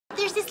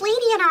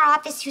in our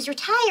office who's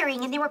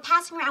retiring, and they were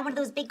passing around one of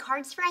those big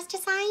cards for us to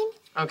sign.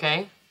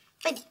 Okay.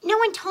 But no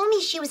one told me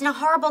she was in a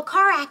horrible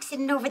car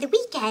accident over the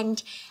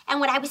weekend. And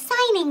what I was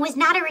signing was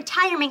not a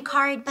retirement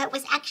card, but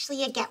was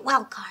actually a get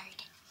well card.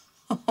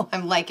 Oh,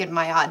 I'm liking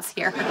my odds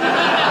here. So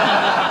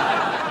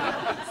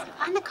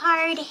on the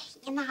card,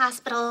 in the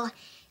hospital,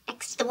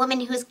 next to the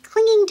woman who's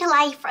clinging to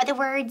life are the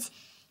words,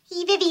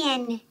 "Hey,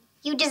 Vivian,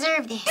 you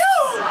deserve this."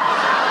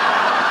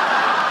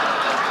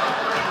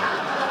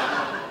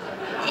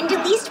 And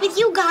at least with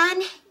you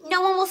gone,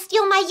 no one will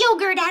steal my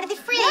yogurt out of the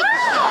fridge.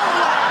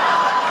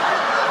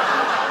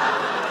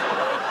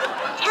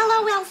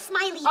 LOL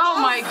smiley face. Oh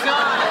my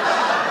God.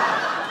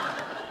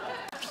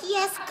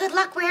 P.S. Good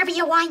luck wherever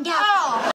you wind up. Oh.